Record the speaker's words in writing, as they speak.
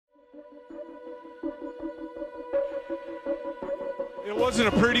It wasn't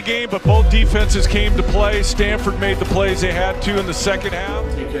a pretty game, but both defenses came to play. Stanford made the plays they had to in the second half.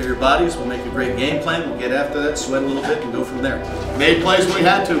 Take care of your bodies. We'll make a great game plan. We'll get after that, sweat a little bit, and go from there. Made plays when we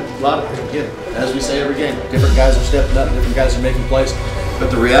had to. A lot of, again, as we say every game, different guys are stepping up, different guys are making plays. But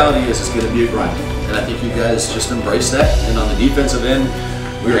the reality is it's going to be a grind. And I think you guys just embrace that. And on the defensive end,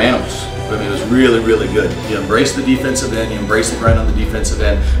 we were animals. I mean, it was really, really good. You embrace the defensive end, you embrace the grind on the defensive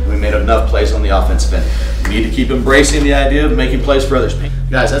end, and we made enough plays on the offensive end. We need to keep embracing the idea of making plays for others.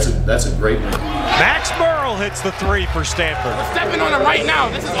 Guys, that's a great win. Max Burrell hits the three for Stanford. We're stepping on it right now.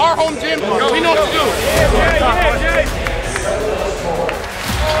 This is our home gym. We know what to do.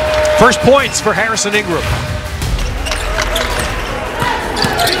 First points for Harrison Ingram.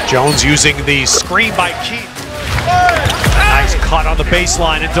 Jones using the screen by Keefe. Nice cut on the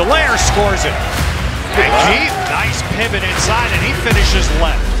baseline, and Delaire scores it. And Keefe, nice pivot inside, and he finishes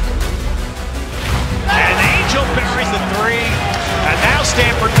left. And Angel buries the three, and now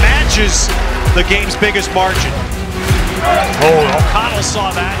Stanford matches the game's biggest margin. Oh, O'Connell saw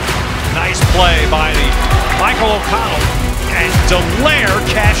that. Nice play by Michael O'Connell, and Delaire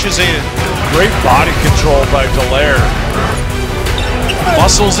cashes in. Great body control by Delaire.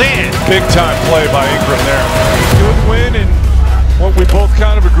 Muscles in. Big time play by Ingram there. Good win, and what we both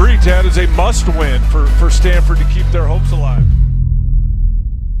kind of agreed, Tad, is a must win for Stanford to keep their hopes alive.